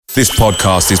This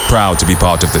podcast is proud to be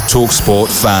part of the TalkSport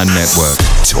Fan Network.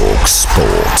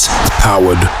 TalkSport.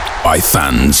 Powered by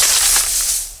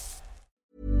fans.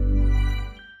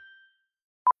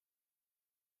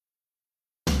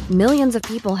 Millions of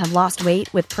people have lost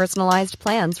weight with personalized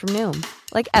plans from Noom.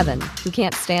 Like Evan, who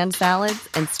can't stand salads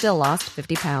and still lost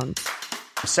 50 pounds.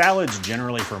 Salads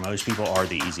generally for most people are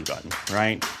the easy button,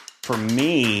 right? For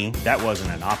me, that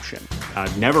wasn't an option.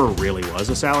 I never really was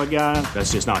a salad guy.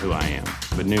 That's just not who I am.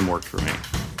 But Noom worked for me.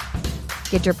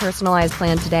 Get your personalized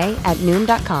plan today at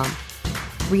Noom.com.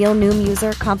 Real Noom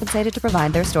user compensated to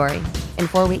provide their story. In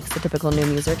 4 weeks, the typical Noom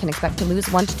user can expect to lose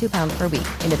 1 to 2 pounds per week.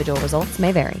 Individual results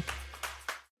may vary.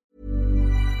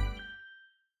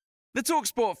 The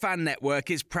TalkSport Fan Network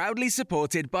is proudly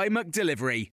supported by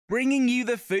McDelivery, bringing you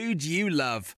the food you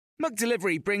love.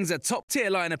 McDelivery brings a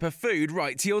top-tier lineup of food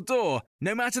right to your door.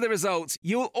 No matter the result,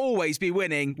 you'll always be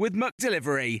winning with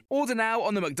McDelivery. Order now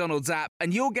on the McDonald's app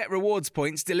and you'll get rewards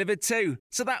points delivered too.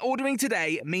 So that ordering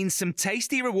today means some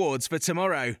tasty rewards for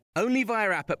tomorrow. Only via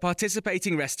app at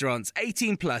participating restaurants.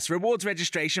 18 plus. Rewards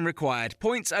registration required.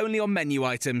 Points only on menu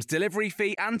items. Delivery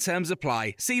fee and terms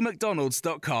apply. See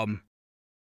mcdonalds.com.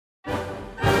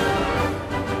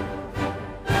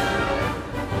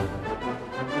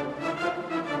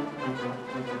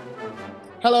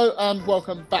 Hello and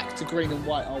welcome back to Green and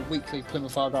White, our weekly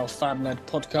Plymouth Argyle fan-led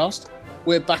podcast.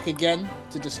 We're back again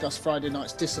to discuss Friday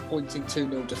night's disappointing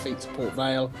 2-0 defeat to Port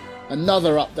Vale,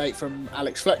 another update from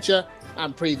Alex Fletcher,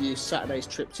 and preview Saturday's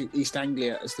trip to East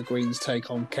Anglia as the Greens take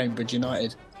on Cambridge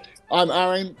United. I'm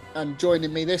Aaron, and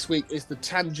joining me this week is the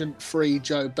tangent-free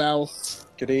Joe Bell.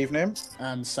 Good evening.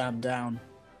 And Sam Down.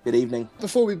 Good evening.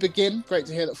 Before we begin, great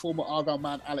to hear that former Argyle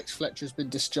man Alex Fletcher has been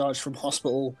discharged from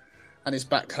hospital and is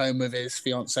back home with his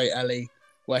fiancée Ellie,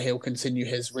 where he'll continue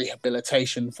his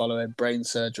rehabilitation following brain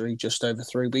surgery just over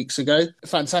 3 weeks ago.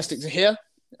 Fantastic to hear,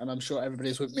 and I'm sure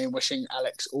everybody's with me in wishing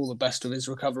Alex all the best of his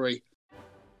recovery.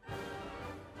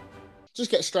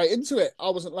 Just get straight into it. I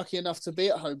wasn't lucky enough to be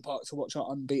at Home Park to watch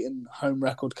our unbeaten home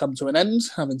record come to an end,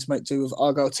 having to make do with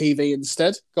Argyle TV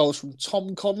instead. Goals from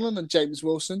Tom Conlon and James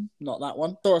Wilson, not that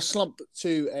one. Saw a slump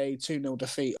to a 2-0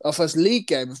 defeat. Our first league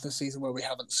game of the season where we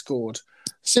haven't scored.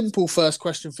 Simple first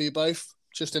question for you both.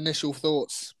 Just initial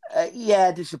thoughts.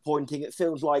 Yeah, disappointing. It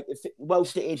feels like,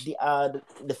 whilst it is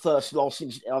the first loss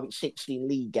in, I think, 16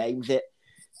 league games, it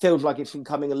feels like it's been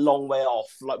coming a long way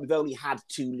off. Like, we've only had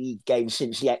 2 league games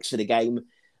since the Exeter game,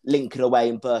 Lincoln away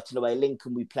and Burton away.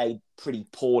 Lincoln, we played pretty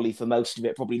poorly for most of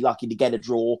it, probably lucky to get a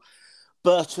draw.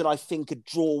 Burton, I think a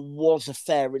draw was a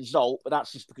fair result, but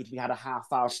that's just because we had a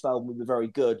half-hour spell and we were very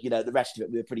good. You know, the rest of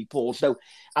it, we were pretty poor. So,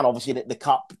 and obviously the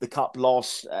cup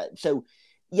loss. So,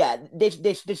 yeah,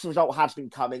 this result has been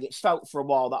coming. It's felt for a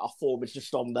while that our form is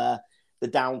just on the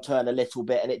downturn a little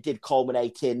bit, and it did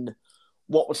culminate in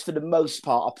what was, for the most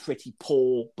part, a pretty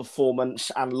poor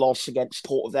performance and loss against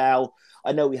Port Vale.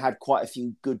 I know we had quite a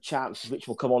few good chances, which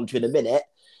we'll come on to in a minute.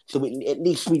 So at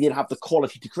least we didn't have the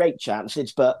quality to create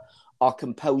chances, but our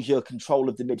composure, control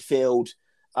of the midfield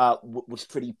was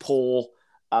pretty poor.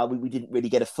 We didn't really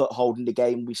get a foothold in the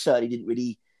game. We certainly didn't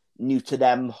really neuter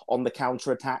them on the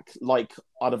counter-attack like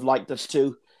I'd have liked us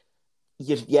to.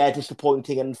 Yeah,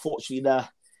 disappointing. And unfortunately,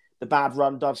 the bad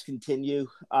run does continue.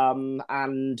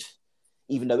 And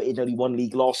even though it is only 1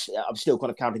 league loss, I'm still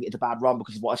kind of counting it as a bad run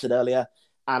because of what I said earlier.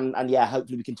 And yeah,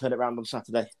 hopefully we can turn it around on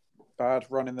Saturday. Bad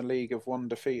run in the league of 1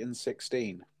 defeat in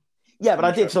 16. Yeah, but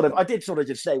I did sort of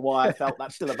just say why I felt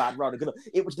that's still a bad run.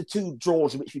 It was the 2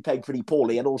 draws in which we played pretty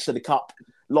poorly, and also the cup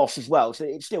loss as well. So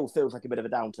it still feels like a bit of a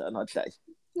downturn, I'd say.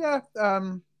 Yeah,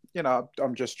 I'm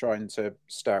just trying to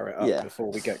stir it up before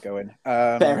we get going.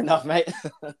 Fair enough, mate.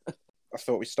 I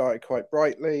thought we started quite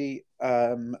brightly,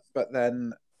 but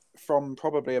then from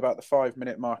probably about the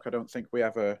 5-minute mark, I don't think we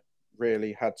ever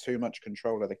really had too much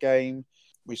control of the game.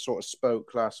 We sort of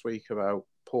spoke last week about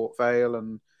Port Vale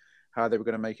and how they were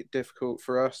going to make it difficult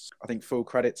for us. I think full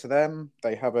credit to them.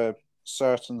 They have a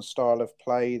certain style of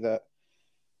play that,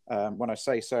 when I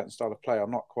say certain style of play,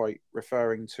 I'm not quite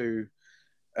referring to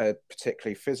a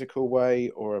particularly physical way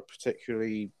or a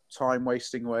particularly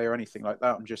time-wasting way or anything like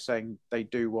that. I'm just saying they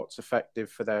do what's effective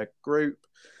for their group.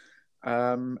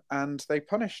 And they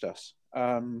punished us.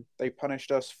 They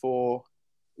punished us for,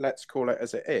 let's call it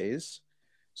as it is,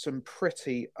 some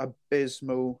pretty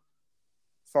abysmal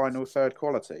final third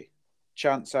quality.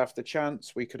 Chance after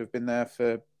chance, we could have been there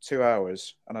for 2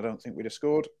 hours, and I don't think we'd have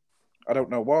scored. I don't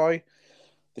know why.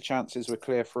 The chances were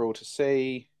clear for all to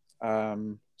see.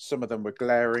 Some of them were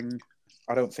glaring.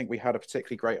 I don't think we had a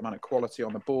particularly great amount of quality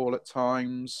on the ball at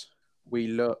times. We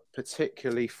looked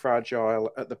particularly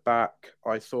fragile at the back.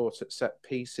 I thought at set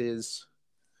pieces,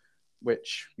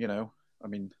 which,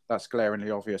 that's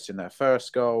glaringly obvious in their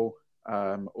first goal,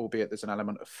 albeit there's an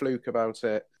element of fluke about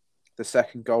it. The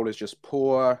second goal is just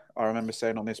poor. I remember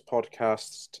saying on this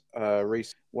podcast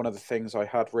recently, one of the things I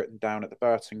had written down at the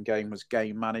Burton game was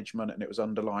game management, and it was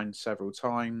underlined several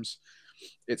times.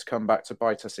 It's come back to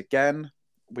bite us again.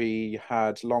 We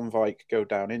had Lonvijk go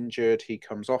down injured. He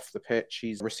comes off the pitch.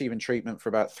 He's receiving treatment for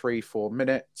about 3-4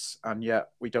 minutes, and yet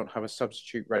we don't have a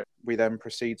substitute ready. We then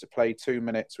proceed to play 2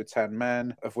 minutes with 10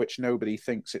 men, of which nobody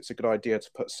thinks it's a good idea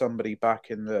to put somebody back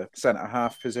in the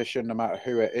centre-half position, no matter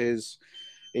who it is.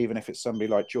 Even if it's somebody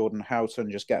like Jordan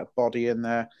Houghton, just get a body in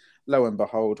there. Lo and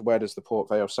behold, where does the Port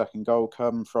Vale second goal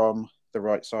come from? The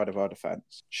right side of our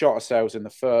defence. Shot ourselves in the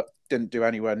foot, didn't do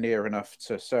anywhere near enough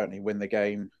to certainly win the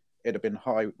game. It'd have been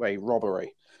highway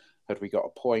robbery had we got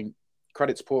a point.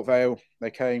 Credit to Port Vale,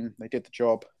 they came, they did the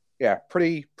job. Yeah,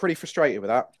 pretty frustrated with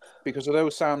that, because although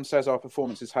Sam says our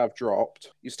performances have dropped,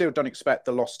 you still don't expect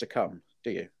the loss to come, do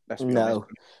you? Let's be honest.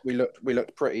 We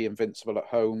looked pretty invincible at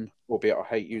home, albeit I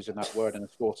hate using that word in a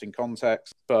sporting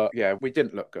context. But yeah, we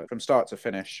didn't look good from start to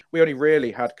finish. We only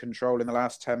really had control in the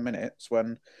last 10 minutes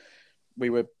when we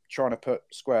were trying to put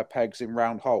square pegs in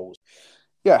round holes.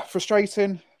 Yeah,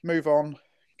 frustrating. Move on.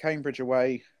 Cambridge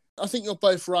away. I think you're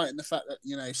both right in the fact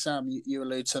that, Sam, you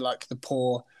allude to like the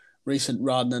poor recent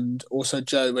run, and also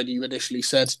Joe, when you initially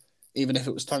said, even if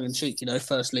it was tongue-in-cheek,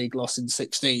 first league loss in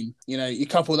 16. You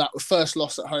couple that with first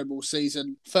loss at home all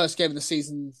season, first game of the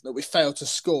season that we failed to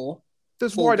score.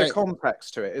 There's wider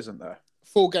context to it, isn't there?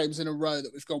 4 games in a row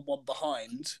that we've gone one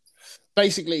behind.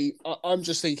 Basically, I'm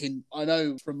just thinking, I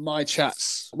know from my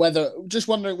chats,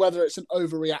 wondering whether it's an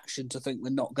overreaction to think we're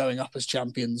not going up as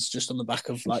champions just on the back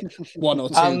of like 1 or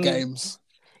 2 games.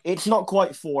 It's not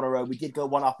quite 4 in a row. We did go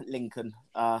 1 up at Lincoln.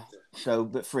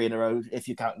 But 3 in a row if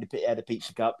you count the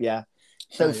Pizza Cup, yeah.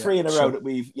 So 3 in a row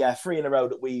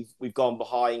that we've gone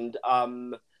behind.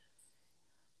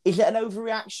 Is it an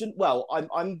overreaction? Well,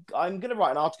 I'm going to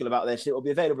write an article about this. It will be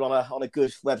available on a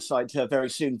good website very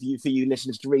soon for you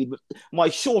listeners to read. But my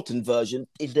shortened version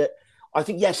is that I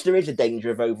think, yes, there is a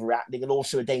danger of overreacting and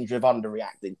also a danger of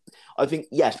underreacting. I think,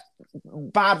 yes,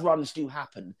 bad runs do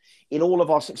happen. In all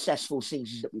of our successful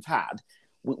seasons that we've had,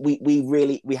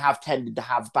 we have tended to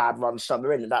have bad runs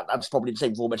somewhere in, and that's probably the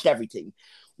same for almost every team.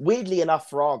 Weirdly enough,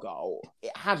 for Argyle,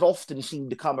 it has often seemed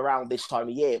to come around this time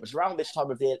of year. It was around this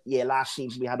time of the year last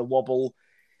season we had a wobble.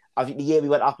 I think the year we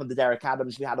went up under Derek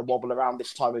Adams, we had a wobble around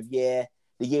this time of year.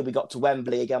 The year we got to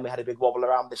Wembley, again, we had a big wobble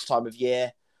around this time of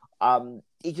year.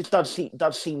 It just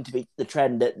does seem to be the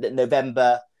trend that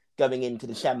November going into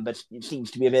December, it seems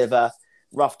to be a bit of a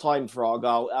rough time for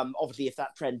Argyle. Obviously, if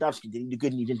that trend does continue, the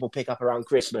good news is we'll pick up around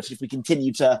Christmas. If we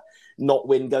continue to not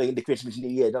win going into Christmas and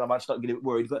New Year, then I might start getting a bit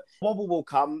worried. But wobble will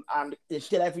come, and there's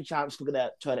still every chance we're going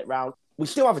to turn it round. We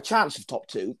still have a chance of top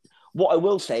 2. What I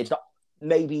will say is that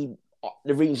maybe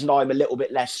the reason I'm a little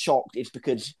bit less shocked is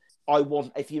because I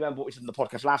wasn't, if you remember what we said in the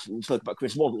podcast last week, we spoke about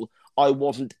Chris Waddle, I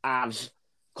wasn't as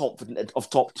confident of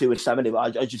top 2 as Sam anyway.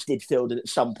 I just did feel that at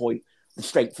some point the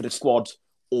strength for the squad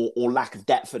or lack of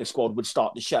depth for the squad would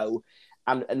start to show.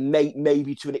 And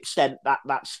maybe to an extent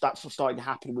that's what's starting to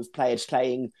happen with players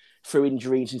playing through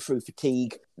injuries and through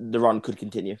fatigue. The run could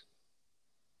continue.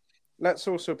 Let's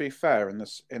also be fair in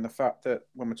the fact that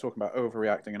when we're talking about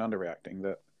overreacting and underreacting,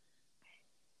 that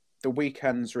the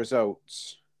weekend's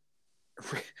results,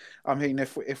 I mean,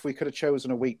 if we could have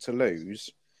chosen a week to lose,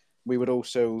 we would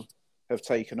also have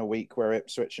taken a week where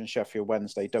Ipswich and Sheffield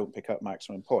Wednesday don't pick up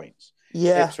maximum points.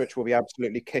 Yeah. Ipswich will be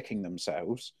absolutely kicking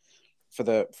themselves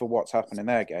for what's happened in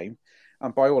their game.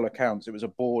 And by all accounts, it was a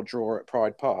bore draw at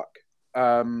Pride Park.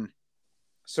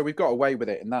 So we've got away with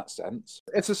it in that sense.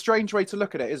 It's a strange way to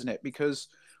look at it, isn't it? Because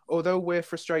although we're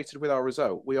frustrated with our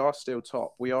result, we are still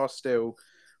top. We are still,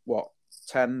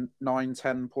 10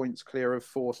 points clear of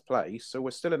 4th place. So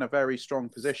we're still in a very strong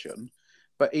position.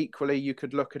 But equally, you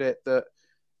could look at it that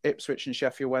Ipswich and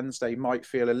Sheffield Wednesday might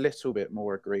feel a little bit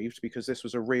more aggrieved because this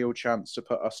was a real chance to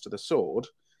put us to the sword.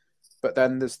 But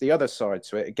then there's the other side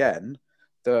to it again,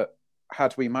 that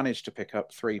had we managed to pick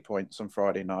up 3 points on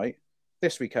Friday night,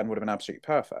 this weekend would have been absolutely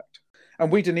perfect.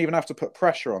 And we didn't even have to put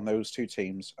pressure on those 2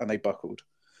 teams, and they buckled.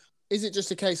 Is it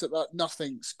just a case that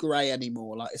nothing's grey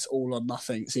anymore? Like it's all or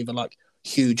nothing. It's either like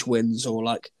huge wins or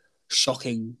like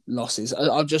shocking losses.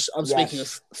 I'm speaking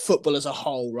of football as a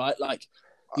whole, right? Like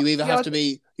you either have to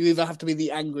be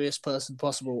the angriest person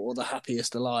possible or the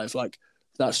happiest alive. Like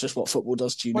that's just what football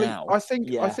does to you now. I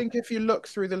think if you look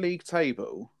through the league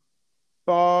table,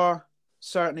 bar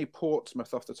certainly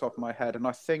Portsmouth off the top of my head, and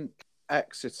I think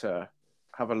Exeter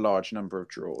have a large number of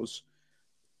draws.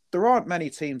 there aren't many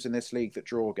teams in this league that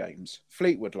draw games.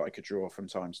 Fleetwood like a draw from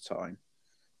time to time.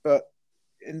 But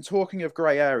in talking of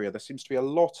grey area, there seems to be a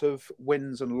lot of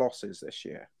wins and losses this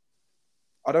year.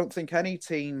 I don't think any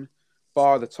team,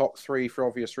 bar the top three for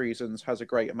obvious reasons, has a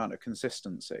great amount of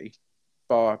consistency,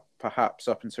 bar perhaps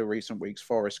up until recent weeks,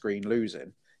 Forest Green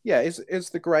losing. Yeah, is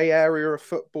the grey area of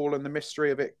football and the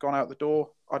mystery of it gone out the door?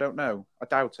 I don't know. I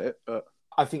doubt it, but...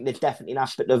 I think there's definitely an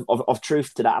aspect of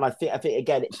truth to that. And I think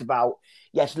again, it's about,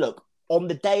 yes, look, on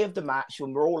the day of the match,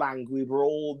 when we're all angry, we're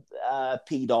all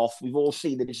peed off, we've all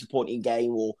seen the disappointing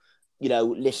game or,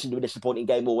 listened to a disappointing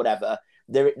game or whatever,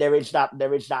 there is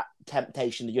that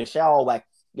temptation to just say, oh,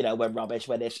 we're rubbish,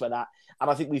 we're this, we're that. And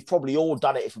I think we've probably all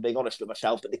done it, if I'm being honest with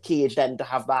myself. But the key is then to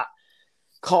have that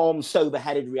calm,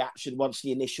 sober-headed reaction once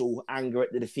the initial anger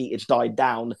at the defeat has died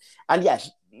down. And yes,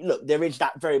 look, there is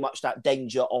that very much that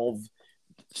danger of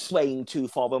swaying too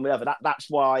far when whatever. That's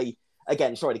why,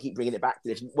 again, sorry to keep bringing it back to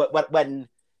this. When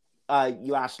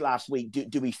you asked last week,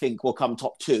 do we think we'll come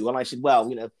top two? And I said,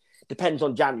 well, depends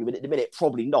on January, but at the minute,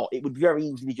 probably not. It would very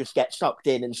easily just get sucked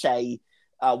in and say,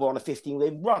 we're on a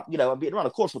 15-game run, unbeaten run.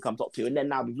 Of course, we'll come top two. And then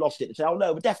now we've lost it and say, oh,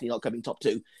 no, we're definitely not coming top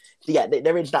two. So, yeah,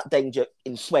 there is that danger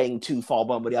in swaying too far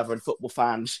one way or the other, and football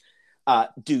fans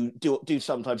do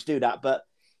sometimes do that. But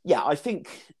yeah, I think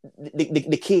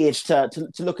the key is to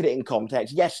look at it in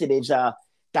context. Yes, it is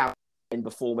down in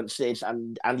performances,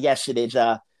 and yes, it is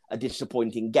a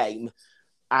disappointing game.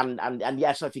 And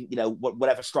yes, I think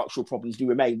whatever structural problems do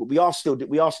remain, but we are still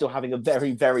having a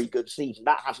very, very good season.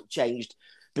 That hasn't changed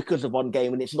because of one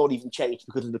game, and it's not even changed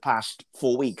because of the past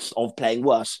 4 weeks of playing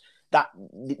worse. That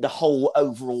the whole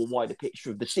overall wider picture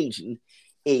of the season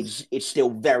is still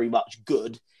very much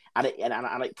good. And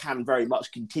it can very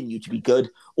much continue to be good.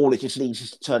 All it just needs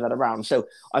is to turn that around. So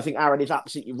I think Aaron is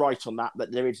absolutely right on that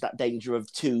there is that danger of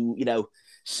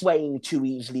swaying too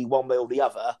easily one way or the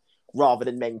other, rather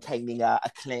than maintaining a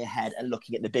clear head and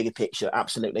looking at the bigger picture.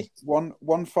 Absolutely.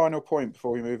 One final point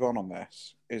before we move on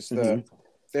this is that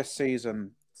this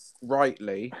season,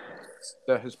 rightly,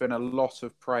 there has been a lot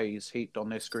of praise heaped on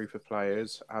this group of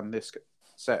players and this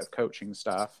set of coaching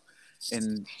staff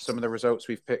in some of the results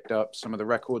we've picked up, some of the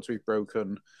records we've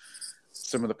broken,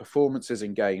 some of the performances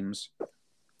in games.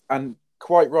 And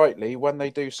quite rightly, when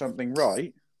they do something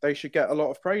right, they should get a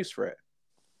lot of praise for it.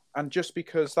 And just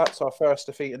because that's our first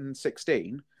defeat in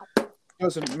 16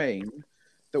 doesn't mean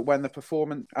that when the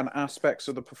performance and aspects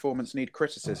of the performance need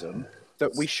criticism,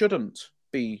 that we shouldn't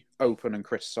be open and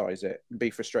criticise it and be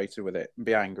frustrated with it and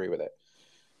be angry with it.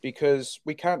 Because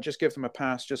we can't just give them a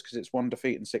pass just because it's one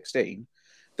defeat in 16.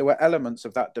 There were elements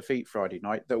of that defeat Friday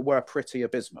night that were pretty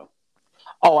abysmal.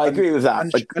 Oh, I agree with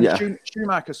that. And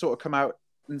Schumacher sort of come out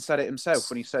and said it himself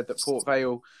when he said that Port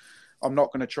Vale, I'm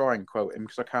not going to try and quote him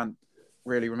because I can't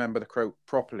really remember the quote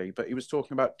properly, but he was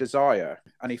talking about desire,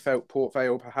 and he felt Port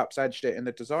Vale perhaps edged it in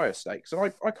the desire stakes.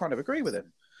 And I kind of agree with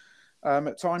him.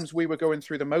 At times we were going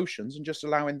through the motions and just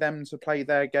allowing them to play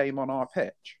their game on our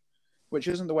pitch, which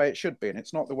isn't the way it should be, and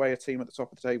it's not the way a team at the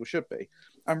top of the table should be.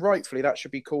 And rightfully, that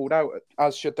should be called out,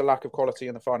 as should the lack of quality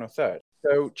in the final third.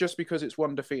 So just because it's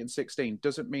one defeat in 16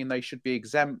 doesn't mean they should be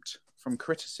exempt from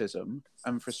criticism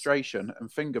and frustration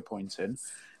and finger-pointing,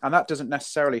 and that doesn't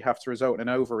necessarily have to result in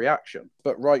overreaction.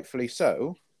 But rightfully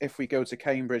so, if we go to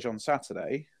Cambridge on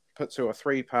Saturday, put 2 or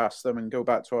 3 past them and go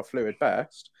back to our fluid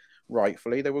best,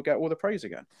 rightfully, they will get all the praise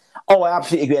again. Oh, I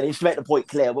absolutely agree. And just to make the point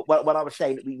clear, when I was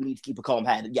saying that we need to keep a calm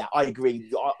head, yeah, I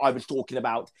agree. I was talking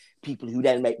about people who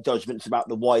then make judgments about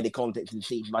the wider context of the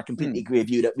season. I completely agree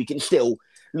with you that we can still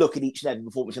look at each and every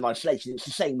performance in isolation. It's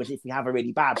the same as if we have a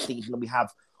really bad season and we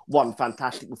have one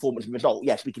fantastic performance and result.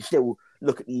 Yes, we can still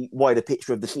look at the wider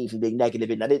picture of the season being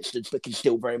negative in that instance, but can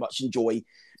still very much enjoy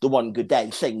the one good day.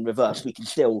 Same in reverse, we can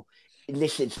still, in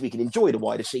this instance, we can enjoy the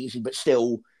wider season, but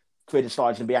still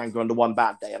criticise and be angry on the one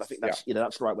bad day. And I think that's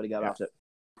that's the right way to go about it.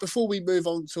 Before we move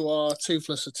on to our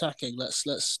toothless attacking,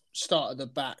 let's start at the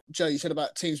back. Joe, you said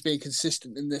about teams being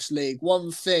consistent in this league.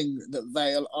 One thing that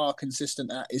Vale are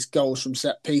consistent at is goals from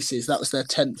set pieces. That was their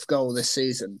 10th goal this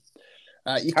season.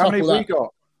 How many have we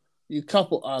got? You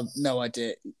couple, no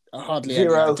idea. Hardly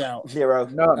Zero. any doubt. Zero.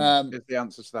 None is the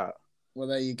answer to that. Well,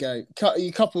 there you go.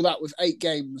 You couple that with 8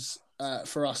 games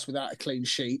for us without a clean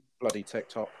sheet. Bloody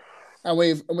TikTok. And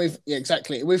we've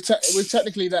exactly. We've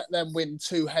technically let them win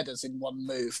 2 headers in one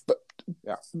move. But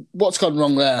what's gone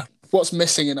wrong there? What's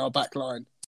missing in our back line?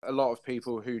 A lot of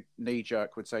people who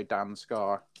knee-jerk would say Dan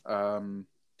Scarr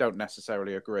don't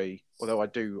necessarily agree, although I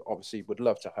do obviously would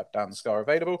love to have Dan Scarr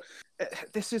available.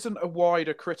 This isn't a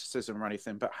wider criticism or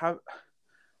anything, but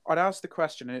I'd ask the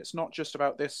question, and it's not just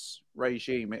about this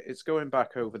regime, it's going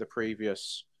back over the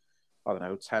previous I don't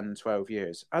know, 10, 12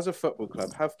 years. As a football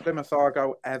club, have Plymouth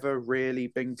Argyle ever really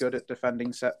been good at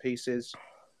defending set pieces?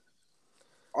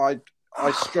 I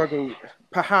struggle.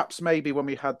 Perhaps maybe when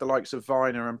we had the likes of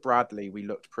Viner and Bradley, we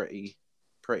looked pretty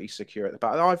secure at the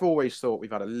back. I've always thought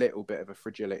we've had a little bit of a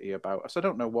fragility about us. I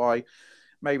don't know why.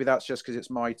 Maybe that's just because it's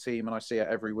my team and I see it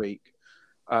every week.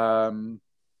 The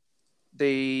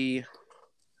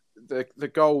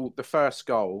goal, the first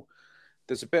goal,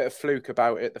 there's a bit of fluke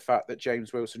about it. The fact that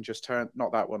James Wilson just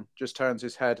turns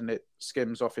his head and it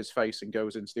skims off his face and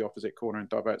goes into the opposite corner and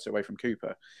diverts it away from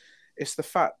Cooper. It's the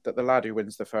fact that the lad who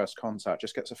wins the first contact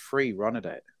just gets a free run at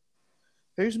it.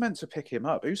 Who's meant to pick him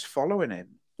up? Who's following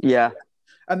him? Yeah.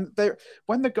 And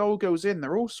when the goal goes in,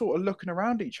 they're all sort of looking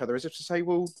around each other as if to say,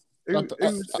 well,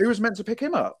 who's meant to pick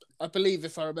him up? I believe,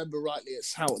 if I remember rightly,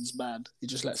 it's Houghton's man. He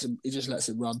just lets him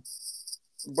run.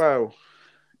 Well,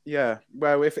 yeah.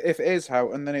 Well, if it is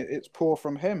Houghton, then it's poor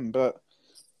from him. But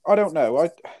I don't know.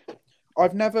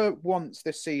 I've never once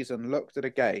this season looked at a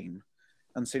game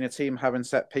and seen a team having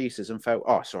set pieces and felt,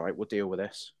 oh, it's all right, we'll deal with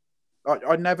this.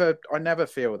 I never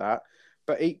feel that.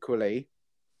 But equally,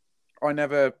 I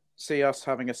never see us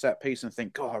having a set piece and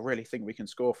think, God, I really think we can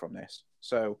score from this.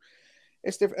 So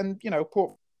it's different. And,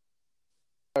 Port,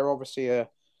 they're obviously a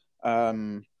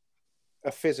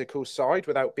physical side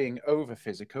without being over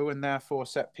physical, and therefore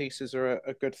set pieces are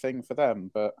a good thing for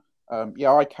them. But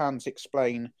I can't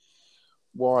explain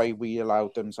why we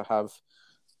allowed them to have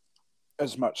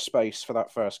as much space for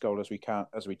that first goal as we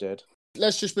did.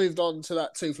 Let's just move on to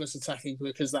that toothless attacking,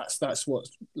 because that's what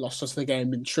lost us the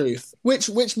game in truth. Which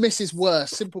misses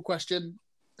worse? Simple question.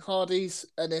 Hardy's,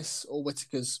 Ennis, or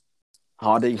Whittaker's?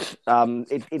 Hardy's.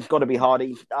 It's got to be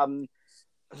Hardy's. Then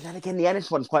again, the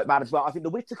Ennis one's quite bad as well. I think the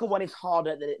Whittaker one is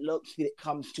harder than it looks when it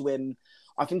comes to him.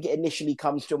 I think it initially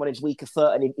comes to him when he's weaker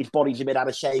foot and his body's a bit out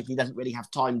of shape. He doesn't really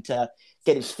have time to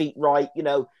get his feet right.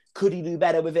 Could he do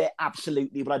better with it?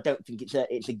 Absolutely, but I don't think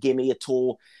it's a gimme at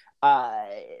all. The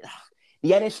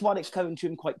Ennis one, it's coming to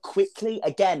him quite quickly.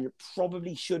 Again,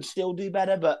 probably should still do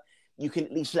better, but you can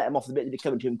at least let him off the bit that it's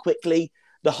coming to him quickly.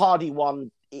 The Hardy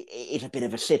one is a bit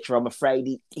of a sitter, I'm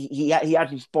afraid. He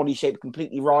has his body shape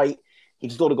completely right.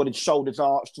 He's sort of got his shoulders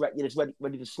arched, ready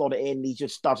to slot it in. He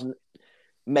just doesn't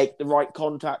make the right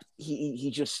contact.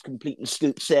 He just completely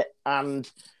scoops it. And,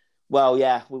 well,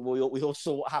 yeah, we all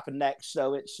saw what happened next.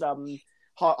 So it's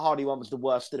Hardy one was the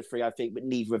worst of the three, I think, but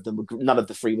none of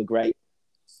the three were great.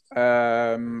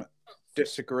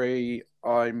 Disagree.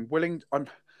 I'm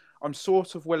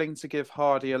sort of willing to give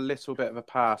Hardy a little bit of a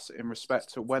pass in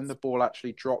respect to when the ball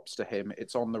actually drops to him,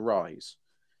 it's on the rise.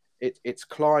 It's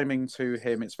climbing to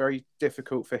him. It's very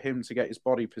difficult for him to get his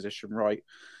body position right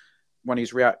when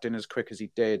he's reacting as quick as he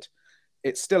did.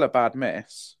 It's still a bad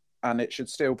miss, and it should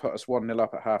still put us 1-0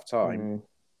 up at half time.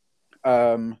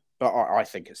 But I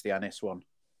think it's the Ennis one.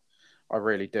 I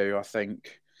really do. I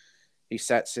think he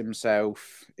sets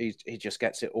himself. He just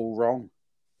gets it all wrong.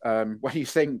 When you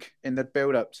think in the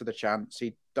build-up to the chance,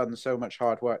 he'd done so much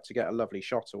hard work to get a lovely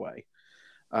shot away,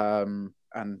 and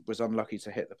was unlucky to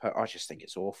hit the post. I just think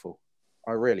it's awful.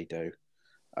 I really do.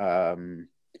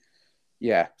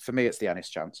 Yeah, for me, it's the Ennis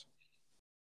chance.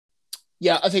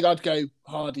 Yeah, I think I'd go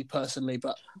Hardy personally,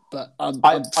 but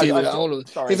I'm feeling all of it.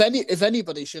 If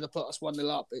anybody should have put us 1-0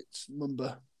 up, it's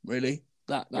Mumba. Really,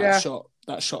 that shot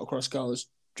across goal was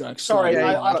dragged. Sorry,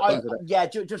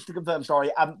 just to confirm.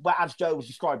 Sorry, as Joe was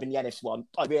describing the Ennis one,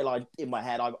 I realised in my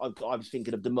head I was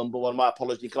thinking of the Mumba one. My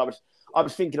apologies, because I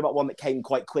was thinking about one that came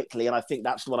quite quickly, and I think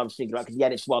that's the one I was thinking about, because the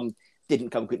Ennis one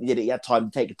didn't come quickly, did it? He had time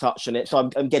to take a touch on it,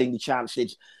 so I'm getting the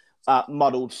chances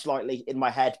muddled slightly in my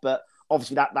head, but.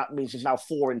 Obviously, that means there's now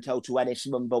 4 in total: Ennis,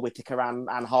 Mumba, Whittaker,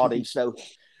 and Hardy. So,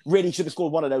 really should have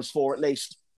scored one of those 4 at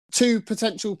least. 2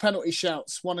 potential penalty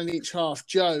shouts, 1 in each half.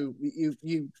 Joe,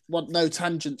 you want no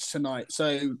tangents tonight,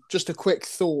 so just a quick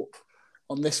thought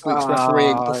on this week's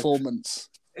refereeing performance.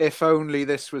 If only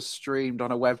this was streamed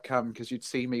on a webcam, because you'd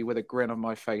see me with a grin on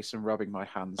my face and rubbing my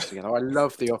hands together. I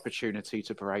love the opportunity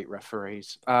to berate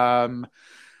referees.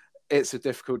 It's a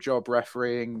difficult job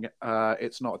refereeing.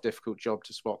 It's not a difficult job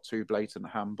to spot 2 blatant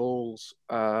handballs.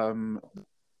 The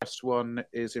first one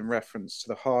is in reference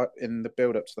to in the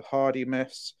build-up to the Hardy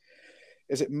miss.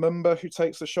 Is it Mumba who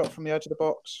takes the shot from the edge of the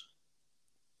box?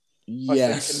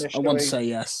 Yes, I want to say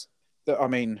yes.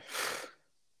 The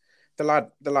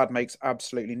lad makes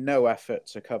absolutely no effort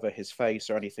to cover his face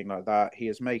or anything like that. He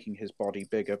is making his body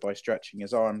bigger by stretching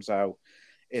his arms out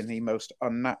in the most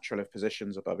unnatural of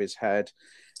positions above his head.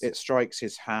 It strikes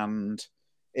his hand.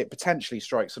 It potentially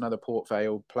strikes another Port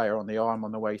Vale player on the arm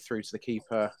on the way through to the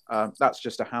keeper. That's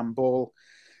just a handball.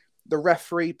 The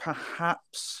referee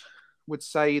perhaps would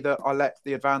say that I let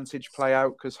the advantage play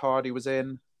out because Hardy was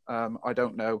in. I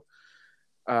don't know.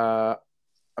 I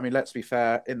mean, let's be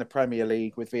fair. In the Premier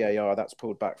League with VAR, that's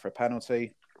pulled back for a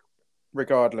penalty,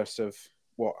 regardless of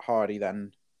what Hardy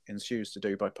then ensues to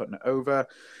do by putting it over.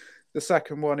 The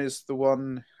second one is the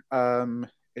one,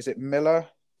 is it Miller,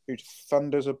 who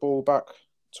thunders a ball back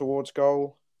towards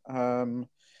goal when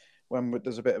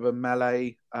there's a bit of a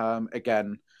melee.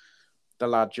 Again, the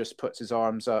lad just puts his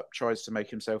arms up, tries to make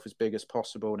himself as big as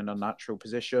possible in an unnatural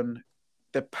position.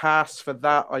 The pass for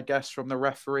that, I guess, from the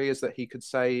referee is that he could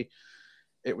say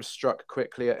it was struck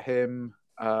quickly at him,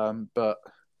 but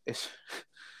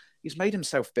he's made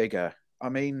himself bigger. I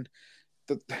mean,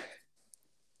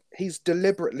 he's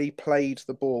deliberately played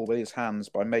the ball with his hands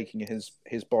by making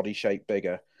his body shape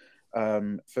bigger.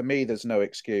 For me, there's no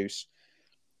excuse.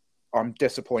 I'm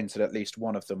disappointed at least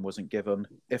one of them wasn't given.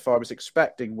 If I was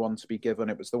expecting one to be given,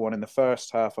 it was the one in the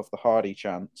first half of the Hardy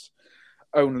chance,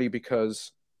 only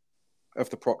because of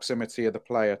the proximity of the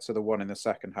player to the one in the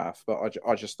second half. But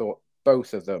I just thought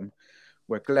both of them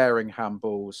were glaring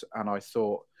handballs, and I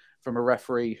thought from a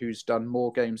referee who's done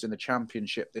more games in the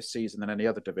Championship this season than any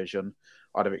other division,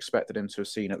 I'd have expected him to have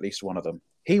seen at least one of them.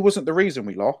 He wasn't the reason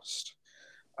we lost,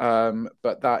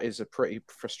 but that is a pretty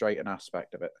frustrating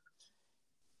aspect of it.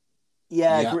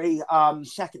 Yeah, I agree.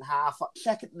 Second half,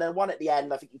 the one at the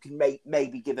end, I think you can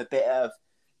maybe give a bit of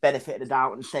benefit of the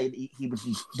doubt and say that he was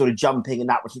sort of jumping, and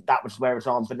that was where his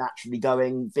arms were naturally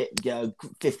going. Bit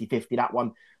 50-50 that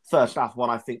one. First half one,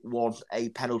 I think, was a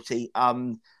penalty.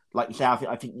 Like you say,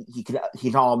 I think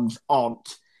his arms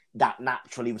aren't that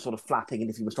naturally was sort of flapping, and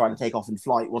if he was trying to take off in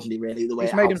flight, wasn't he really? The way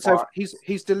he's made himself,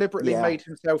 he's deliberately made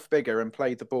himself bigger and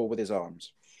played the ball with his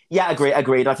arms. Yeah,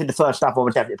 agreed. I think the first half one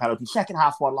was definitely a penalty. Second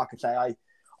half one, like I say,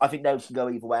 I think those can go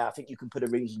either way. I think you can put a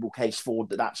reasonable case forward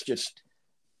that that's just,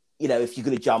 if you're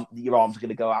going to jump, your arms are going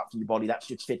to go out from your body. That's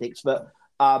just physics. But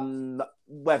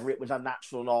whether it was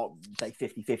unnatural or not, say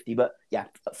 50-50. But yeah,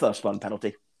 first one,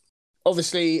 penalty.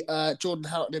 Obviously, Jordan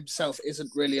Houghton himself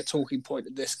isn't really a talking point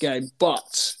in this game,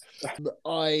 but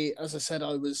as I said,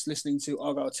 I was listening to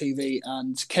Argyle TV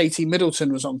and Katie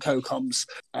Middleton was on co-coms,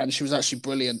 and she was actually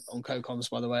brilliant on co-coms,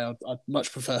 by the way. I'd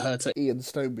much prefer her to Ian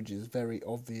Stonebridge's very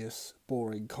obvious,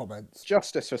 boring comments.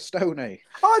 Justice for Stoney.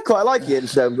 I quite like Ian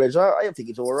Stonebridge. I think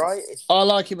he's all right. I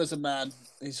like him as a man.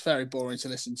 He's very boring to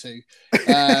listen to.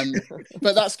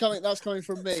 But that's coming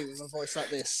from me with a voice like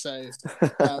this. So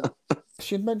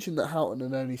she had mentioned that Houghton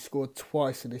had only scored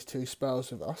twice in his 2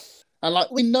 spells with us. And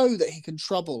we know that he can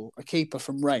trouble a keeper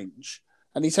from range,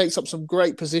 and he takes up some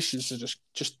great positions to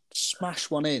just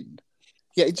smash one in.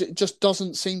 Yeah, it just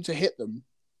doesn't seem to hit them.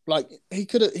 He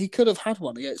could have had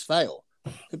one against Vale.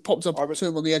 It popped up to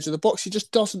him on the edge of the box. He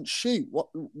just doesn't shoot.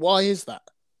 Why is that?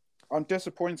 I'm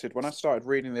disappointed. When I started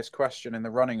reading this question in the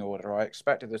running order, I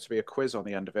expected there to be a quiz on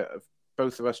the end of it of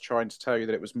both of us trying to tell you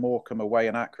that it was Morecambe away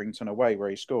and Accrington away where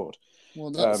he scored.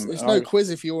 Well, it's no quiz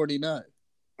if you already know.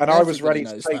 And I was ready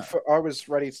to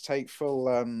take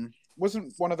full.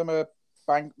 Wasn't one of them a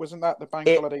bank? Wasn't that the bank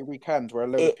holiday weekend where a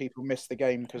load of people missed the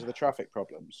game because of the traffic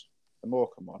problems? The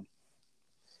Morecambe one.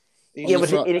 It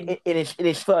was in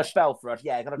his first spell for us.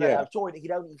 Yeah, he'd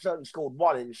only scored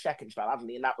one in his second spell, hadn't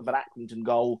he? And that was an Accrington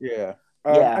goal. Yeah.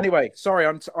 Anyway, sorry,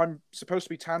 I'm supposed to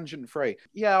be tangent free.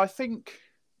 Yeah, I think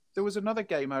there was another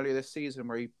game earlier this season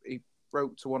where he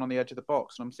broke to one on the edge of the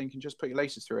box, and I'm thinking, just put your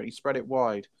laces through it. He spread it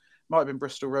wide. Might have been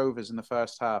Bristol Rovers in the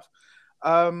first half.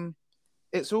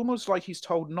 It's almost like he's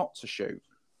told not to shoot.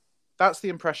 That's the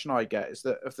impression I get, is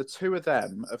that of the two of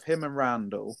them, of him and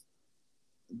Randall,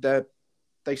 they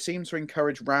seem to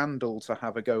encourage Randall to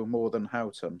have a go more than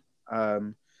Houghton. I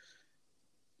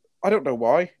don't know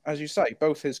why. As you say,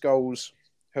 both his goals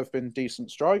have been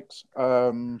decent strikes.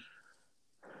 But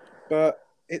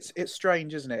it's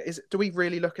strange, isn't it? Do we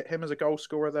really look at him as a goal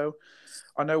scorer, though?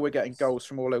 I know we're getting goals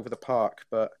from all over the park,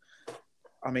 but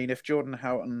I mean, if Jordan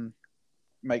Houghton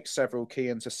makes several key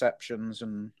interceptions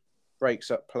and breaks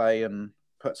up play and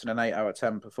puts in an 8 out of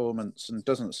 10 performance and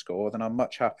doesn't score, then I'm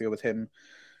much happier with him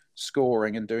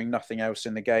scoring and doing nothing else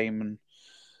in the game and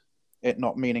it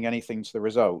not meaning anything to the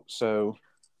result. So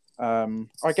I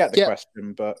get the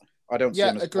question, but I don't see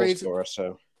him as a goal scorer.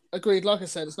 So agreed. Like I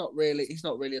said, he's not really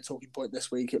a talking point this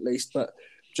week, at least. But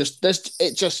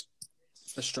it just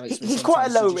frustrates me. He's quite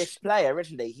a low risk player,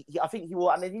 isn't he? I think he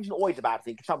will, and it isn't always a bad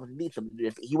thing because someone needs something to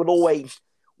do. He would always,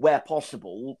 where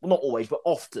possible, not always, but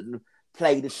often,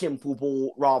 play the simple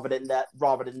ball rather than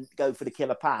go for the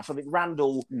killer pass. I think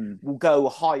Randall will go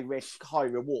high risk, high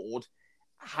reward,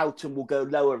 Houghton will go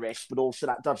lower risk, but also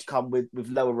that does come with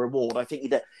lower reward. I think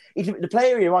the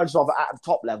player he reminds of at the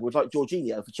top level is like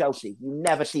Jorginho for Chelsea. You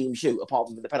never see him shoot apart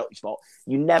from the penalty spot.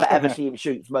 You never ever see him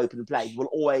shoot from open play. He will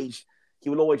always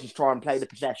just try and play the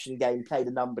possession game, play the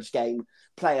numbers game,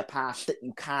 play a pass that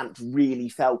you can't really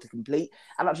fail to complete.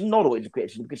 And that's not always a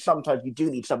criticism, because sometimes you do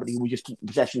need somebody who will just keep the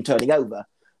possession turning over.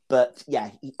 But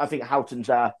yeah, I think Houghton's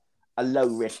a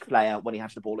low-risk player when he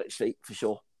has the ball at his feet, for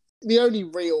sure. The only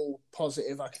real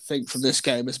positive I can think from this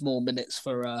game is more minutes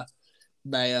for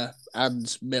Mayer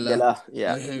and Miller,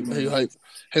 yeah,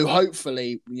 who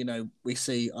hopefully, we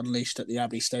see unleashed at the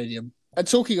Abbey Stadium. And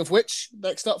talking of which,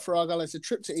 next up for Argyle is a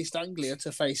trip to East Anglia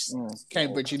to face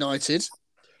Cambridge United.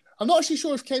 I'm not actually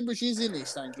sure if Cambridge is in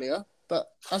East Anglia, but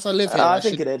as I live here, I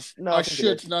think it is. No, I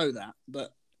should know that,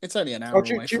 but it's only an hour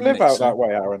away. Do you live out that way,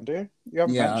 Aaron? Do you? You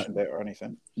haven't mentioned it or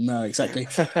anything. No, exactly.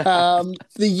 The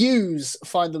U's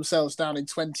find themselves down in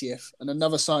 20th, and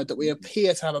another side that we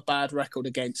appear to have a bad record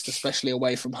against, especially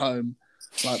away from home.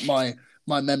 Like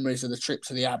my memories of the trip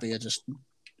to the Abbey are just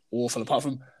awful. Apart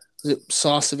from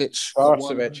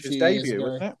Sarcevic, his debut,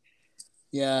 wasn't it?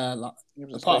 Yeah.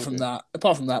 Apart from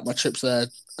that, my trips there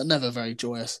are never very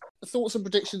joyous. Thoughts and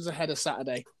predictions ahead of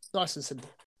Saturday. Nice and simple.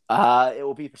 It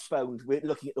will be postponed. We're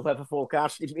looking at the weather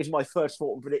forecast. It's my first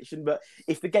thought and prediction, but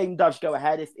if the game does go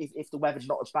ahead, if the weather's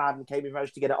not as bad and Cambridge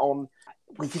managed to get it on,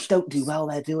 we just don't do well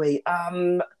there, do we?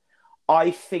 I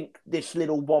think this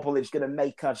little wobble is going to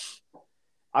make us.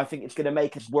 I think it's going to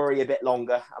make us worry a bit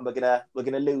longer, and we're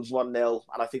gonna lose 1-0,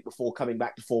 and I think before coming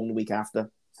back to form the week after.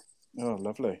 Oh,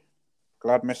 lovely.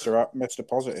 Glad Mr.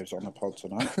 Positive's on the pod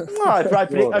tonight. No,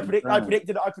 I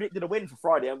predicted a win for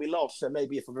Friday and we lost. So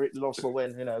maybe if we lost, we'll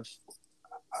win. Who knows?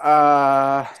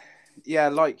 Yeah,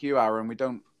 like you, Aaron, we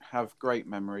don't have great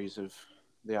memories of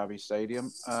the Abbey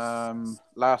Stadium.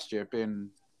 Last year being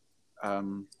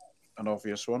an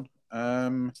obvious one.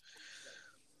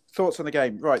 Thoughts on the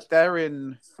game? Right, they're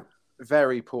in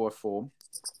very poor form.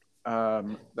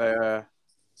 They're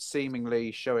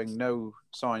seemingly showing no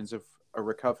signs of a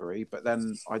recovery, but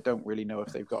then I don't really know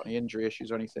if they've got any injury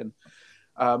issues or anything.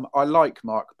 I like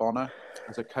Mark Bonner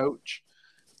as a coach.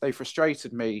 They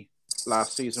frustrated me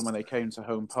last season when they came to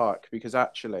Home Park because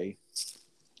actually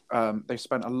they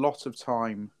spent a lot of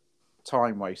time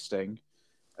wasting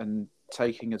and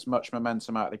taking as much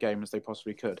momentum out of the game as they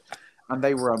possibly could. And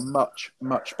they were a much,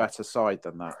 much better side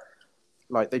than that.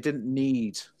 Like,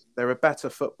 they're a better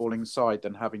footballing side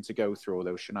than having to go through all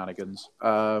those shenanigans.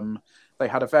 They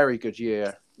had a very good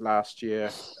year last year.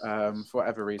 For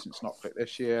whatever reason, it's not clicked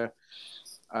this year.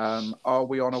 Are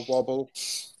we on a wobble?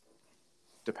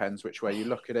 Depends which way you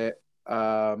look at it.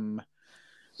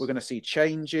 We're going to see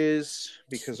changes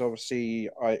because obviously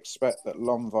I expect that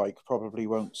Lomvik probably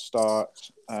won't start,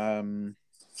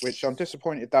 which I'm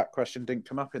disappointed that question didn't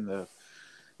come up in the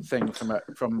thing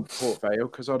from Port Vale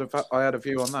because I had a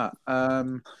view on that.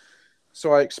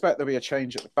 So I expect there'll be a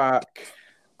change at the back.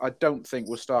 I don't think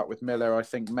we'll start with Miller. I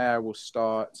think Mayer will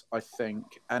start. I think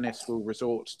Ennis will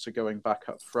resort to going back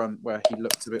up front where he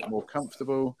looked a bit more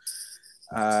comfortable.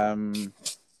 As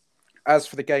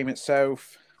for the game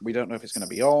itself, we don't know if it's going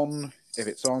to be on. If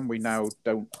it's on, we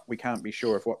can't be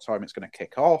sure of what time it's going to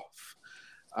kick off.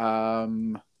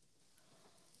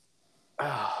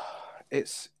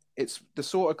 It's the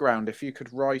sort of ground, if you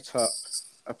could write up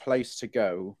a place to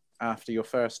go after your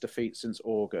first defeat since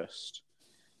August,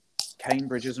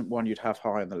 Cambridge isn't one you'd have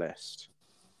high on the list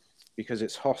because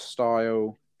it's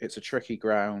hostile, it's a tricky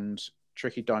ground,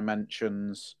 tricky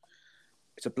dimensions,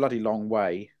 it's a bloody long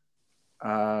way.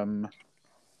 And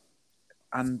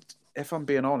if I'm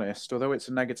being honest, although it's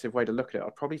a negative way to look at it,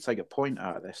 I'd probably take a point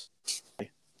out of this.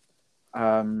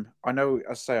 I know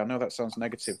that sounds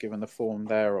negative given the form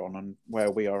they're on and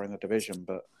where we are in the division,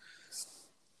 but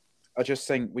I just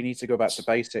think we need to go back to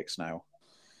basics now.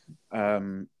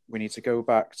 We need to go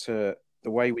back to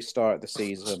the way we started the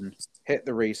season, hit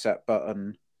the reset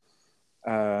button,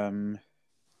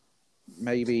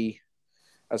 maybe,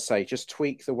 as I say, just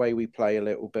tweak the way we play a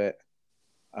little bit.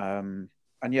 And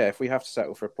yeah, if we have to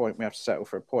settle for a point, we have to settle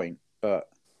for a point. But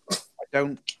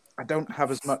I don't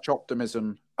have as much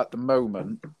optimism at the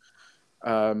moment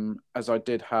as I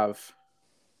did have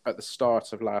at the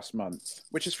start of last month,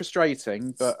 which is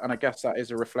frustrating. And I guess that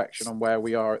is a reflection on where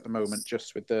we are at the moment,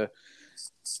 just with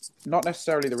not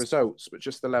necessarily the results, but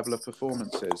just the level of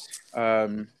performances.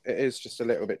 It is just a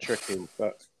little bit tricky,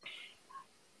 but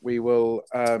we'll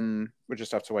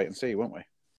just have to wait and see, won't we?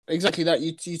 Exactly that.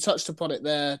 You touched upon it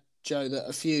there, Joe, that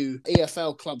a few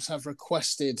EFL clubs have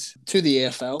requested to the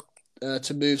EFL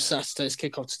to move Saturday's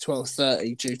kickoff to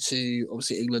 12:30 due to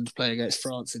obviously England playing against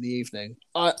France in the evening.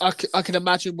 I can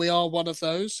imagine we are one of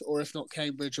those, or if not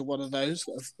Cambridge are one of those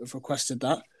that have requested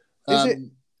that.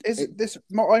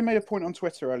 I made a point on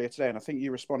Twitter earlier today, and I think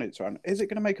you responded to it. Is it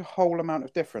going to make a whole amount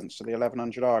of difference to the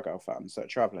 1,100 Argyle fans that are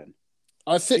travelling?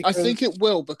 I think it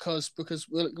will because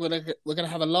we're going to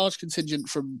have a large contingent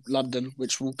from London,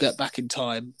 which we'll get back in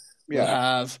time. Yeah. We'll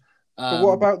have. But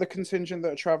what about the contingent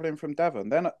that are travelling from Devon?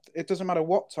 Then it doesn't matter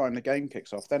what time the game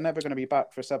kicks off; they're never going to be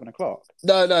back for 7 o'clock.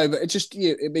 No, but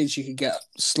it means you can get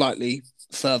slightly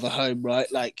further home,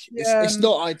 right? Like it's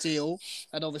not ideal,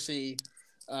 and obviously.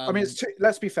 I mean,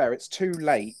 let's be fair. It's too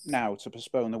late now to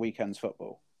postpone the weekend's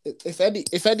football. If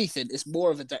anything, it's more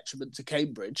of a detriment to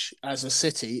Cambridge as a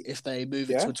city if they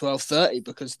move it to 12:30,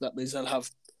 because that means they'll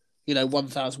have,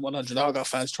 1,100 Argyle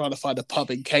fans trying to find a pub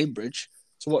in Cambridge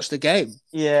to watch the game.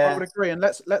 Yeah, I would agree. And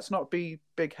let's not be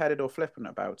big-headed or flippant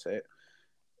about it.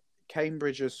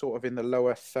 Cambridge is sort of in the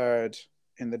lower third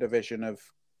in the division of,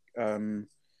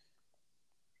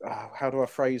 how do I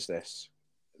phrase this?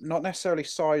 Not necessarily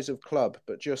size of club,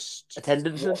 but just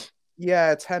attendances.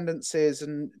 Attendances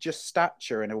and just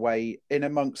stature in a way in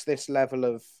amongst this level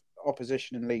of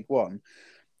opposition in League One.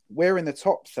 We're in the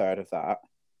top third of that,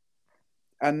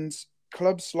 and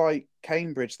clubs like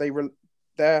Cambridge,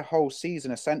 their whole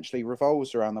season essentially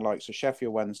revolves around the likes of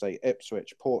Sheffield Wednesday,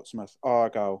 Ipswich, Portsmouth,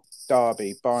 Argyle,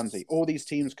 Derby, Barnsley. All these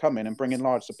teams come in and bring in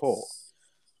large support,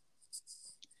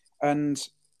 and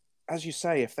as you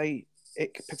say,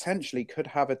 it potentially could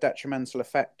have a detrimental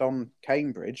effect on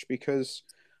Cambridge, because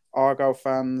Argyle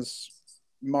fans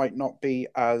might not be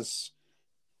as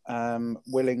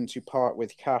willing to part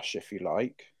with cash, if you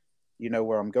like. You know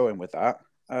where I'm going with that.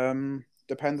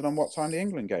 Depending on what time the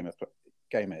England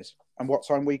game is and what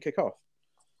time we kick off.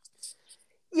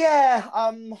 Yeah,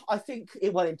 I think,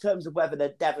 in terms of whether the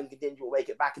Devon contingent will make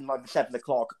it back in like 7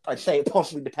 o'clock, I'd say it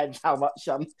possibly depends how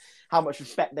much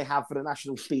respect they have for the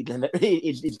national speed limit.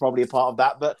 Is probably a part of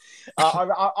that. But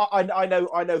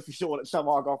I know for sure that some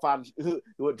Argyle fans who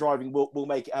are driving will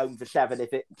make it home for 7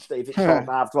 if it's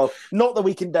 12.5, 12. Not that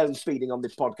we condone speeding on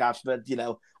this podcast, but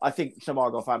I think some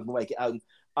Argyle fans will make it home.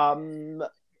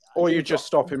 Or you just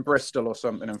stop in Bristol or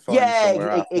something and find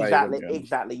somewhere.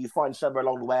 Exactly. You find somewhere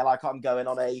along the way. Like I'm going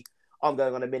on a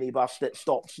minibus that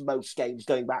stops most games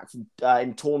going back from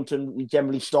in Taunton. We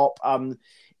generally stop.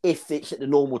 If it's at the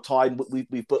normal time,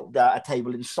 we've put a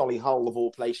table in Solihull of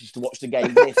all places to watch the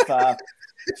game.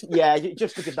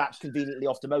 Just because that's conveniently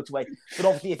off the motorway. But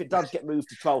obviously, if it does get moved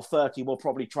to 12:30, we'll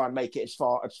probably try and make it as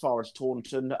far as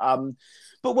Taunton.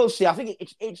 But we'll see. I think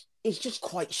it's just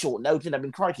quite short notice. I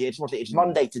mean, crikey, it's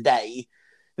Monday today.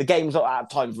 The game's not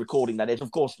at time of recording, that is.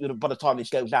 Of course, by the time this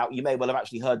goes out, you may well have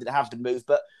actually heard that it has been moved.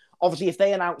 But obviously, if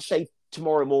they announce, say,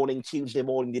 tomorrow morning, Tuesday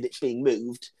morning, that it's being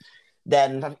moved,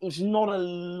 then it's not a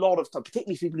lot of time,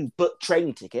 particularly for people who've booked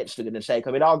train tickets, for goodness sake.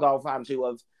 I mean, Argyle fans who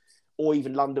have, or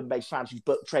even London-based fans who've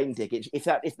booked train tickets,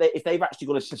 if they've actually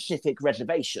got a specific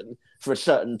reservation for a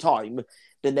certain time,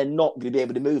 then they're not going to be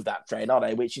able to move that train, are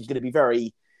they? Which is going to be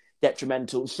very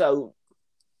detrimental. So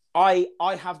I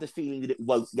have the feeling that it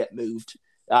won't get moved,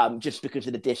 just because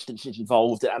of the distances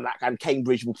involved, and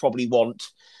Cambridge will probably want,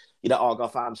 Argyle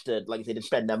fans to, like I said, to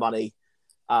spend their money,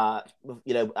 at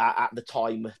the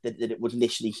time that it was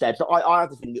initially said. So I have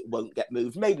the feeling it won't get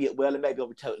moved. Maybe it will, and maybe I'll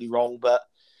be totally wrong, but.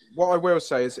 What I will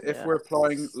say is, if we're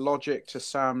applying logic to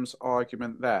Sam's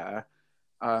argument there,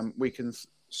 we can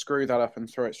screw that up and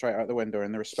throw it straight out the window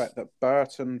in the respect that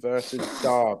Burton versus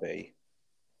Derby,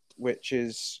 which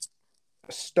is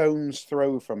a stone's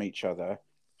throw from each other,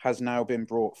 has now been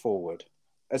brought forward.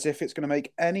 As if it's going to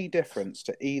make any difference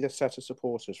to either set of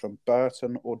supporters from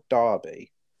Burton or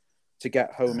Derby to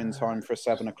get home in time for a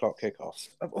 7 o'clock kickoff.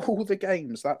 Of all the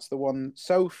games, that's the one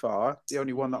so far, the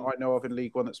only one that I know of in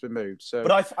League One that's been moved. So,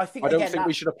 but I don't think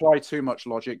we should apply too much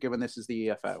logic, given this is the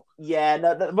EFL. Yeah,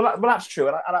 well, that's true,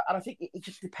 and I think it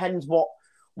just depends what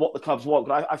the clubs want.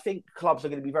 But I think clubs are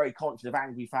going to be very conscious of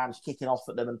angry fans kicking off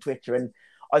at them on Twitter, and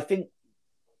I think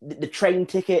the train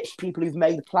tickets, people who've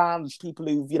made plans, people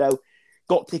who've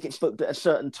got tickets booked at a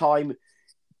certain time,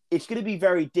 it's going to be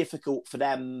very difficult for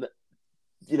them,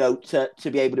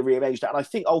 to be able to rearrange that. And I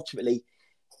think ultimately,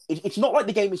 it's not like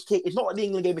the game is it's not like the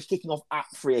England game is kicking off at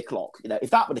 3 o'clock. If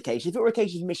that were the case, if it were a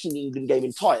case of missing the England game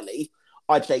entirely,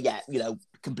 I'd say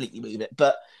completely move it.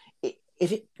 But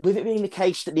with it being the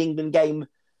case that the England game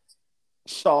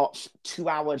starts 2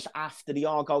 hours after the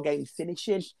Argyle game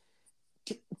finishes,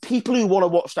 people who want to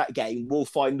watch that game will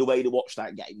find a way to watch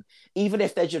that game, even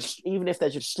if they're just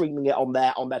streaming it on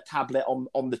their tablet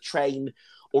on the train,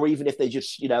 or even if they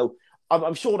just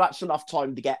I'm sure that's enough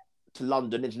time to get to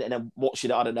London, isn't it? And then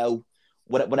watching it, I don't know,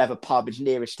 whatever pub is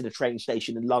nearest to the train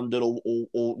station in London, or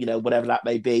whatever that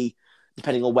may be,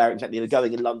 depending on where exactly they're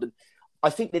going in London. I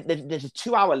think that there's a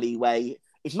 2 hour leeway.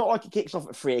 It's not like it kicks off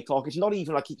at 3 o'clock. It's not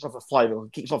even like it kicks off at 5 o'clock.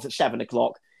 It kicks off at 7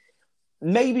 o'clock.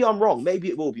 Maybe I'm wrong. Maybe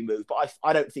it will be moved, but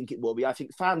I don't think it will be. I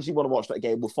think fans who want to watch that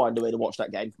game will find a way to watch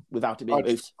that game without it being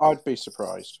moved. I'd be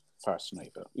surprised,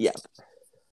 personally. But yeah.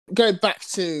 Going back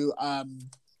to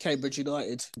Cambridge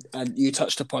United, and you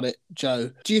touched upon it,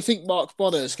 Joe. Do you think Mark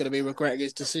Bonner is going to be regretting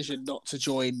his decision not to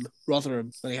join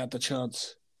Rotherham when he had the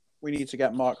chance? We need to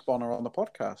get Mark Bonner on the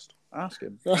podcast. Ask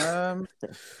him.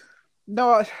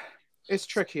 No, it's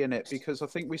tricky, isn't it? Because I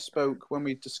think we spoke when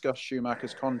we discussed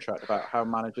Schumacher's contract about how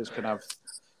managers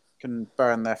can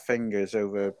burn their fingers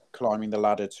over climbing the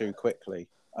ladder too quickly.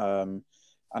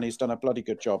 And he's done a bloody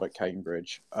good job at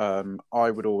Cambridge.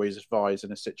 I would always advise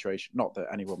in a situation, not that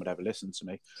anyone would ever listen to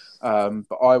me,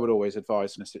 but I would always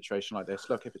advise in a situation like this,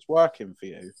 look, if it's working for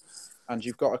you and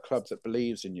you've got a club that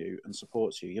believes in you and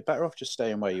supports you, you're better off just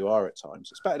staying where you are at times.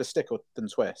 It's better to stick than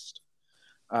twist.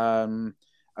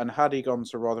 And had he gone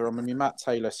to Rotherham, I mean, Matt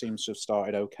Taylor seems to have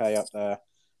started okay up there.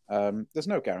 There's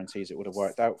no guarantees it would have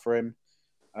worked out for him.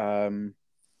 As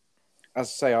I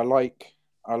say, I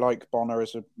like Bonner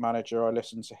as a manager. I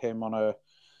listened to him on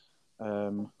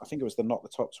I think it was the Not the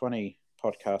Top 20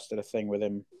 podcast, did a thing with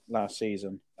him last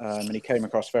season. And he came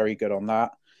across very good on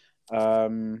that.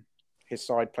 His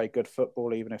side play good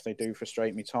football, even if they do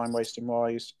frustrate me time wasting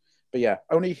wise. But yeah,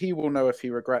 only he will know if he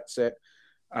regrets it.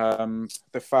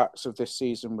 The facts of this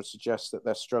season would suggest that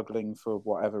they're struggling for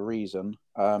whatever reason.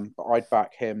 But I'd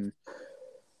back him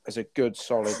as a good,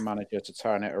 solid manager to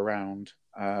turn it around.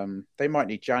 They might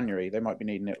need January. They might be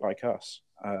needing it like us.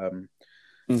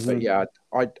 But yeah,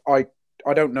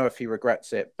 I don't know if he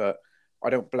regrets it, but I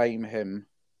don't blame him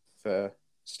for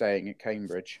staying at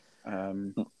Cambridge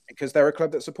because they're a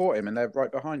club that support him and they're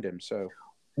right behind him. So,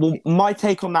 well, my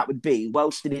take on that would be,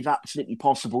 whilst it is absolutely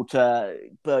possible to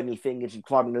burn your fingers and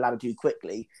climbing the ladder too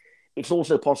quickly, it's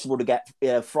also possible to get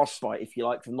frostbite, if you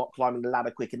like, from not climbing the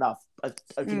ladder quick enough. I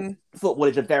think football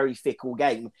is a very fickle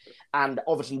game, and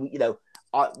obviously,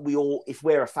 we all, if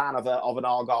we're a fan of an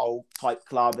Argyle type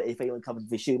club, if anyone comes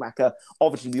with Schumacher,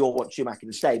 obviously we all want Schumacher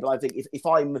to stay. But I think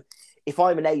if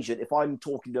I'm an agent, if I'm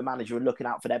talking to a manager and looking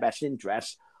out for their best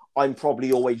interests, I'm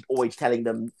probably always telling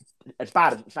them, as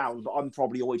bad as it sounds, but I'm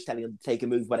probably always telling them to take a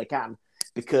move when they can.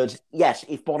 Because yes,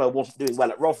 if Bono wasn't doing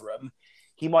well at Rotherham,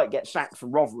 he might get sacked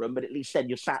from Rotherham, but at least then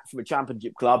you're sacked from a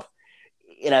championship club.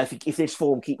 If this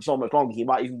form keeps on much longer, he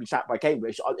might even be sacked by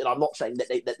Cambridge. And I'm not saying that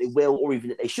they will, or even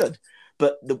that they should.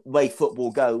 But the way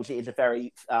football goes, it is a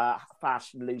very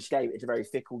fast and loose game. It's a very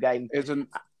fickle game.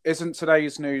 Isn't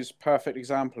today's news perfect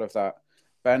example of that?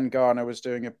 Ben Garner was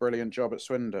doing a brilliant job at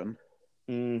Swindon.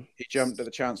 He jumped at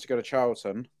the chance to go to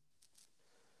Charlton.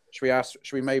 Should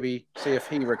we maybe see if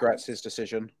he regrets his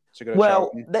decision to go to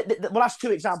Charlton? Well, that's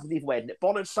two examples either way, isn't it?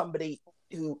 Bonner's somebody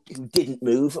who didn't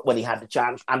move when he had the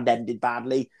chance and then did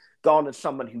badly. Garner's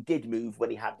someone who did move when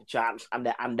he had the chance and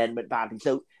then went badly.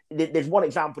 So there's one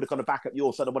example to kind of back up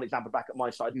your side and one example to back up my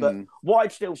side. But what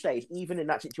I'd still say is, even in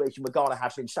that situation where Garner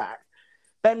has been sacked,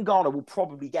 Ben Garner will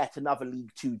probably get another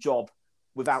League Two job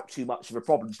without too much of a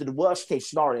problem. So the worst case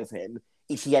scenario for him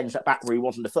is he ends up back where he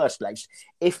was in the first place.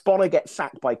 If Bonner gets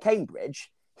sacked by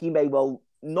Cambridge, he may well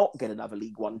not get another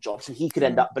League One job, so he could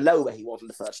end up below where he was in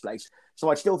the first place. So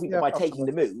I still think that by taking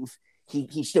the move,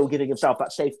 he's still giving himself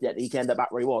that safety net that he can end up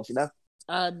back where he was,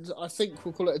 And I think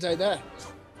we'll call it a day there.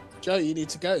 Joe, you need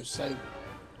to go. So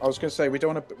I was going to say we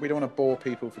don't want to bore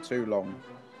people for too long,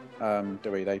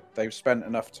 do we? They've spent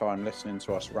enough time listening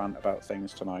to us rant about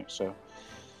things tonight. So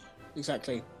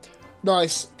exactly,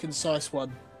 nice, concise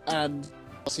one, and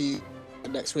I'll see you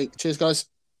next week. Cheers, guys.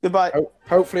 Goodbye.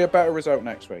 Hopefully a better result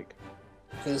next week.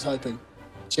 Here's hoping.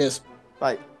 Cheers.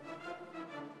 Bye.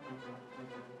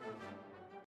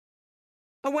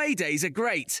 Away days are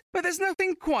great, but there's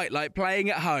nothing quite like playing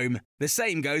at home. The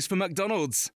same goes for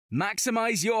McDonald's.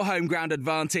 Maximise your home ground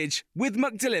advantage with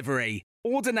McDelivery.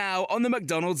 Order now on the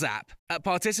McDonald's app. At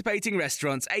participating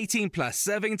restaurants, 18 plus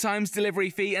serving times, delivery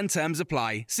fee and terms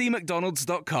apply. See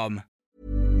mcdonalds.com.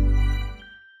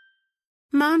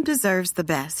 Mom deserves the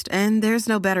best, and there's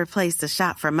no better place to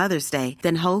shop for Mother's Day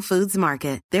than Whole Foods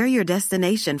Market. They're your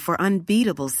destination for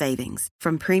unbeatable savings,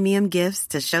 from premium gifts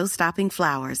to show-stopping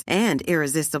flowers and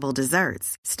irresistible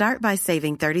desserts. Start by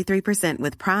saving 33%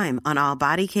 with Prime on all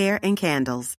body care and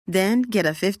candles. Then get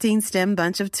a 15-stem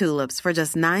bunch of tulips for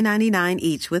just $9.99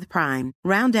 each with Prime.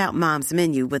 Round out Mom's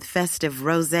menu with festive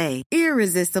rosé,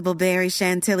 irresistible berry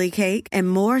chantilly cake, and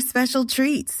more special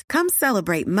treats. Come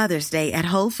celebrate Mother's Day at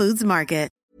Whole Foods Market.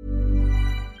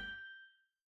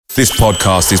 This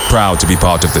podcast is proud to be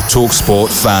part of the TalkSport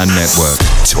Fan Network.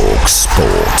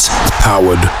 TalkSport.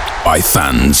 Powered by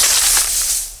fans.